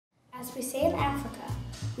As we say in Africa,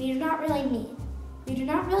 we do not really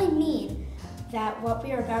mean that what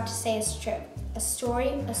we are about to say is true. A story,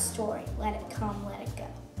 let it come, let it go.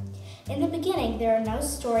 In the beginning, there are no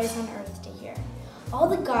stories on earth to hear. All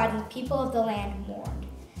the god and people of the land mourned.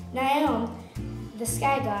 Naom, the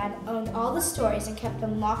sky god, owned all the stories and kept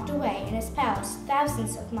them locked away in his palace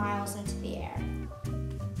thousands of miles into the air.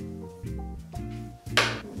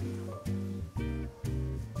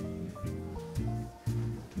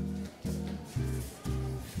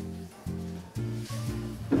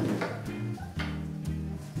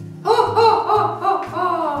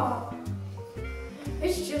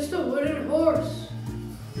 It's just a wooden horse.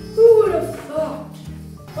 Who would have thought?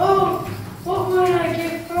 Oh, what would I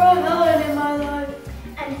give for a Helen in my life?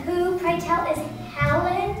 And who, pray tell, is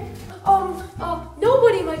Helen?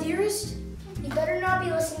 Nobody, my dearest. You better not be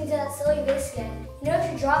listening to that silly bass again. You know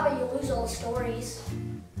if you drop it, you'll lose all the stories.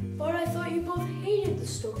 But I thought you both hated the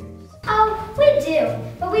stories. Oh, we do.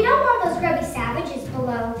 But we don't want those grubby savages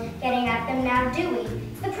below getting at them now, do we?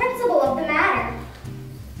 It's the principle of the matter.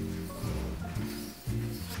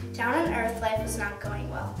 Down on Earth, life was not going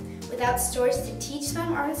well. Without stories to teach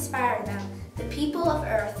them or inspire them, the people of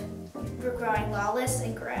Earth were growing lawless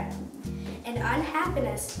and grim. And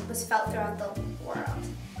unhappiness was felt throughout the world.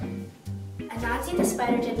 Anansi the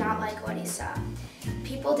spider did not like what he saw.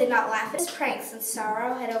 People did not laugh at his pranks, and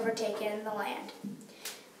sorrow had overtaken the land.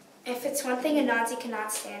 If it's one thing, Anansi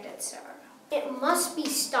cannot stand it, sorrow. It must be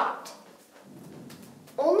stopped.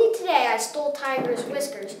 Only today I stole Tiger's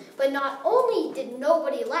whiskers, but not only did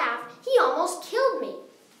nobody laugh, he almost killed me.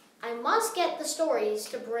 I must get the stories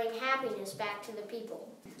to bring happiness back to the people.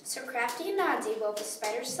 So crafty Anansi wove a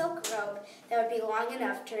spider silk robe that would be long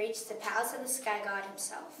enough to reach the palace of the sky god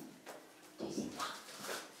himself.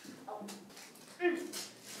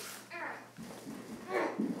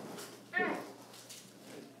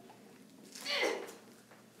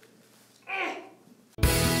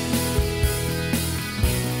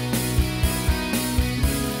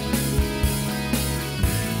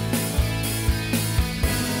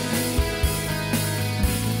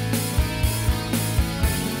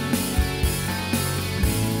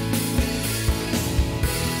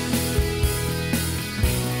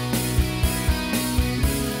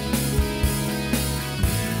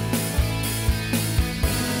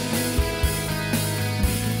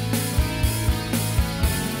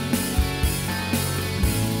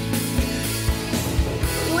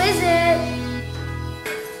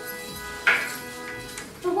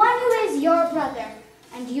 Your brother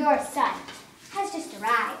and your son has just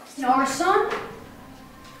arrived. Our son?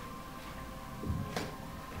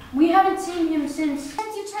 We haven't seen him since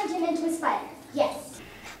you turned him into a spider. Yes.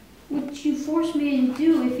 Which you forced me to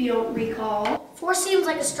do, if you don't recall. Force seems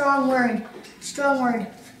like a strong word.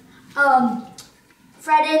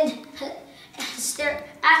 Frightened,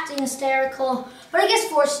 acting hysterical, but I guess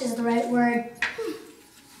forced is the right word.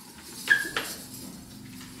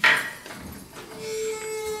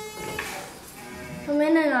 Come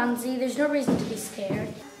in, Anansi. There's no reason to be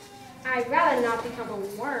scared. I'd rather not become a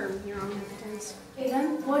worm, Your Omnipotence. Okay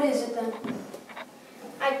then, what is it then?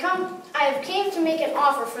 I came to make an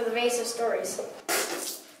offer for the vase of stories.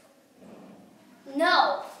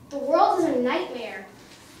 No, the world is a nightmare,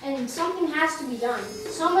 and something has to be done.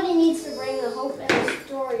 Somebody needs to bring the hope and the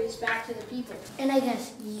stories back to the people. And I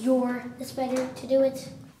guess you're the spider to do it?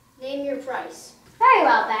 Name your price. Very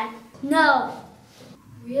well then. No.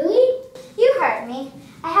 Really? You heard me.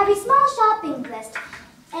 I have a small shopping list,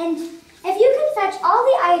 and if you can fetch all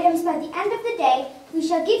the items by the end of the day, we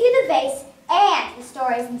shall give you the vase and the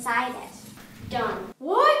stories inside it. Done.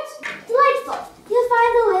 What? Delightful. You'll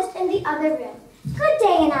find the list in the other room. Good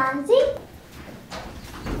day, Anansi.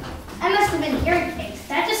 I must have been hearing things.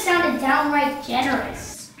 That just sounded downright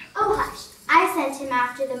generous. Oh, hush. I sent him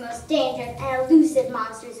after the most dangerous and elusive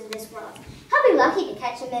monsters in this world. He'll be lucky to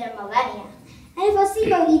catch him in a millennia. And if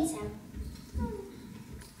Osibo eats him.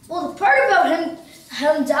 Well, the part about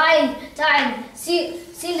him dying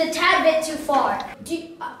seemed a tad bit too far.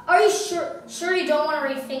 Are you sure you don't want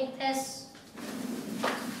to rethink this?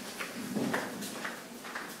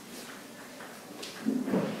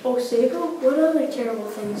 Osibo? What other terrible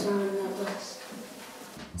things are on that list?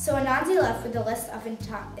 So Anansi left with a list of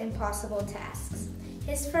impossible tasks.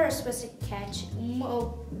 His first was to catch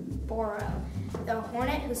Moboro, the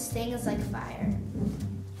hornet whose sting is like fire.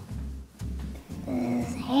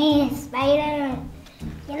 Hey, Spider,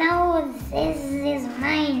 you know, this is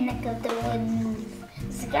my neck of the woods.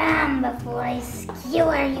 Scram before I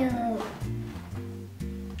skewer you.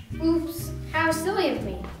 Oops, how silly of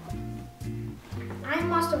me. I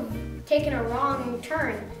must have taken a wrong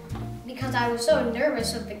turn. because I was so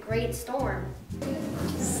nervous of the great storm.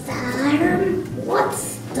 Storm? What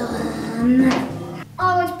storm?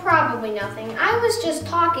 Oh, it's probably nothing. I was just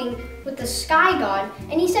talking with the sky god,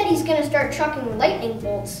 and he said he's gonna start chucking lightning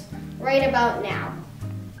bolts right about now.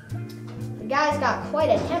 The guy's got quite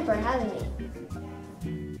a temper, hasn't he?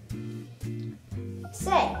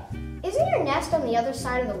 Say, isn't your nest on the other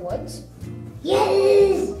side of the woods?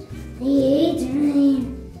 Yes! I hate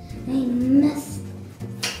rain. I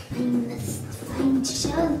must find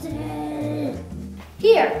shelter.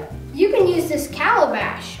 Here, you can use this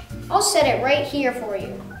calabash. I'll set it right here for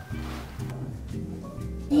you.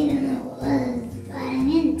 I don't know what's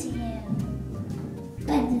gotten into you,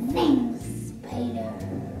 but thanks, spider.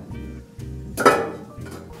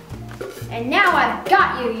 And now I've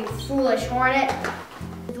got you, you foolish hornet.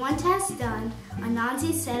 With one task done,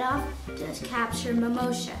 Anansi set off to capture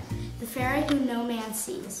Mimosha, the fairy who no man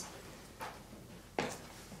sees.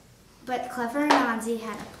 But clever Anansi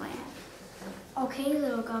had a plan. Okay,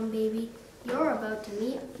 little gum baby, you're about to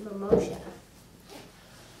meet Mimosha.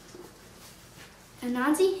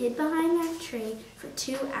 Anansi hid behind that tree for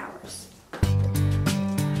 2 hours.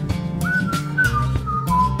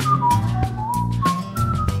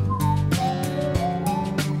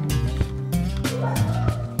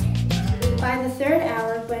 By the 3rd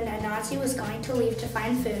hour, when Anansi was going to leave to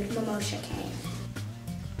find food, Mimosha came.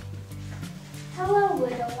 Hello,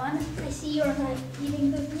 little one. I see you're not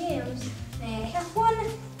eating the yams. May I have one?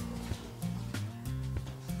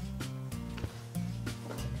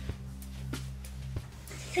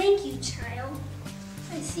 Thank you, child.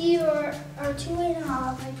 I see you are too late in all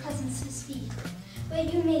of my presence to speak,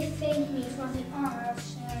 but you may thank me for the honor of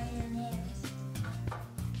sharing your names.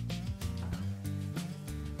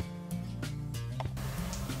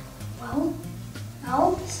 Well,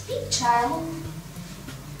 now speak, child.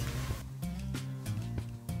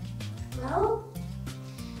 Well,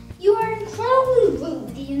 you are incredibly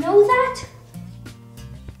rude. Do you know that?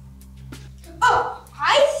 Oh,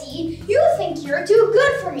 I see. You think you're too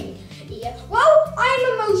good for me. Yeah. Well, I'm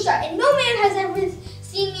Mimosha, and no man has ever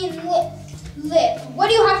seen me live. What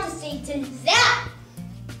do you have to say to that?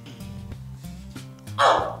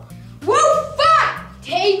 Oh, well, fine.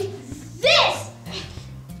 Take this.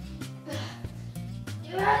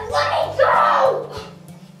 Let me go.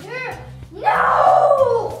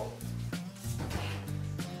 No.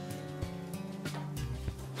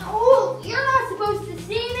 Oh, you're not supposed to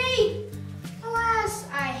see me. Alas,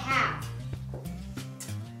 I have.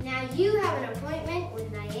 Now you have an appointment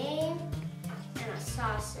with Naeem and a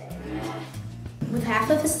sausage. With half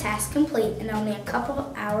of his task complete and only a couple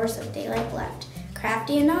of hours of daylight left,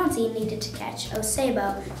 crafty Anansi needed to catch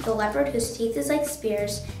Osebo, the leopard whose teeth is like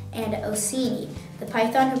spears, and Osini, the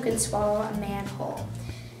python who can swallow a man whole.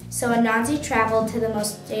 So Anansi traveled to the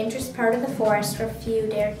most dangerous part of the forest where few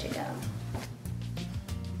dared to go.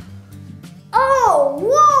 Oh,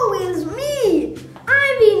 woe is me!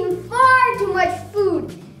 I'm eating far too much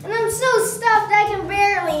food, and I'm so stuffed I can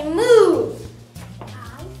barely move.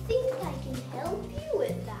 I think I can help you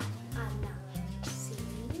with that, Anansi.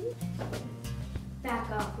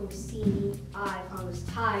 Back off, Osini. I promised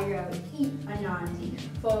Tiger I would eat Anansi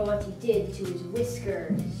for what he did to his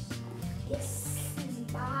whiskers. This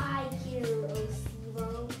is my hero,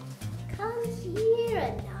 Osebo. Come here,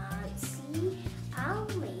 Anansi. I'll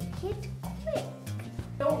make it quick.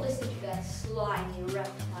 Don't listen to that slimy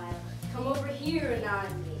reptile. Come over here,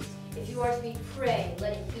 Anansi. If you are to be prey,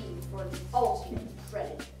 let it be for the ultimate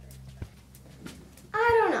predator.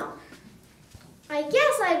 I don't know. I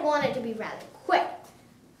guess I'd want it to be rather quick.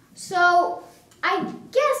 So I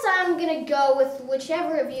guess I'm gonna go with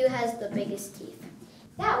whichever of you has the biggest teeth.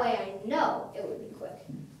 That way I know it would be quick.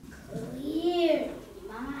 Clearly,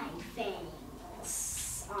 my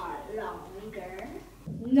fangs are longer.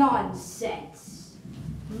 Nonsense.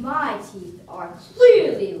 My teeth are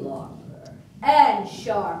clearly longer and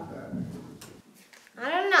sharper. I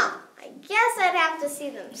don't know. I guess I'd have to see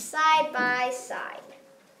them side by side.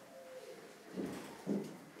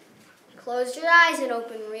 Close your eyes and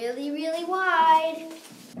open really, really wide.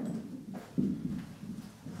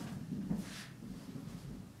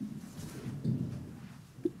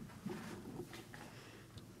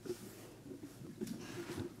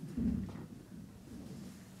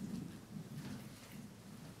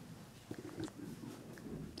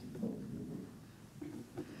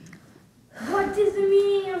 What is the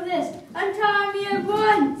meaning of this? Untie me at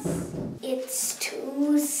once! It's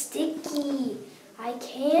too sticky. I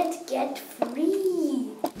can't get free.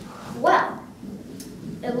 Well,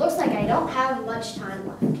 it looks like I don't have much time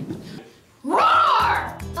left.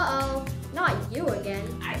 Roar! Uh-oh, not you again.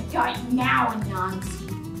 I've got you now,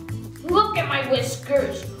 Anansi. Look at my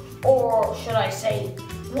whiskers. Or should I say,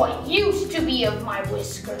 what used to be of my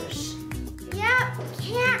whiskers. Yep,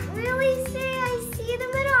 can't really say I see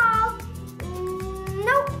them at all.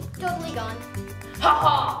 Nope, totally gone.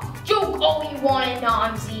 Haha, joke all you want,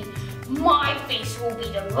 Anansi. My face will be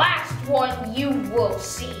the last one you will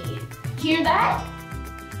see. Hear that?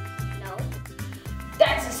 No.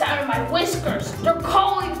 That's the sound of my whiskers. They're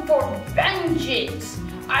calling for vengeance.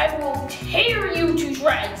 I will tear you to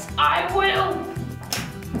shreds. I will.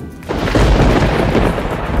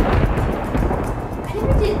 I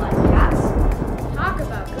never did like cats. Talk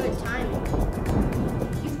about good timing.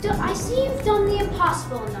 I see you've done the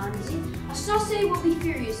impossible, Anansi. A sauce will be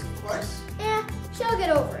furious, of course. Yeah, she'll get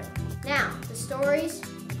over it. Now, the stories.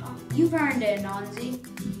 Oh, you've earned it, Anansi.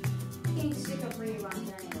 Getting sick of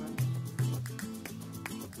reruns anyway.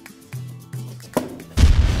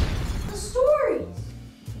 The stories!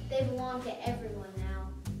 They belong to everyone now.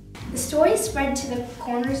 The story spread to the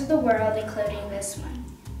corners of the world, including this one.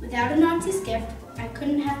 Without Anansi's gift, I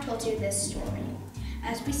couldn't have told you this story.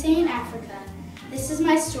 As we say in Africa, this is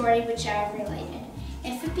my story which I have related.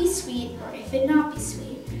 If it be sweet or if it not be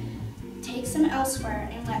sweet, take some elsewhere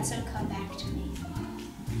and let some come back to me.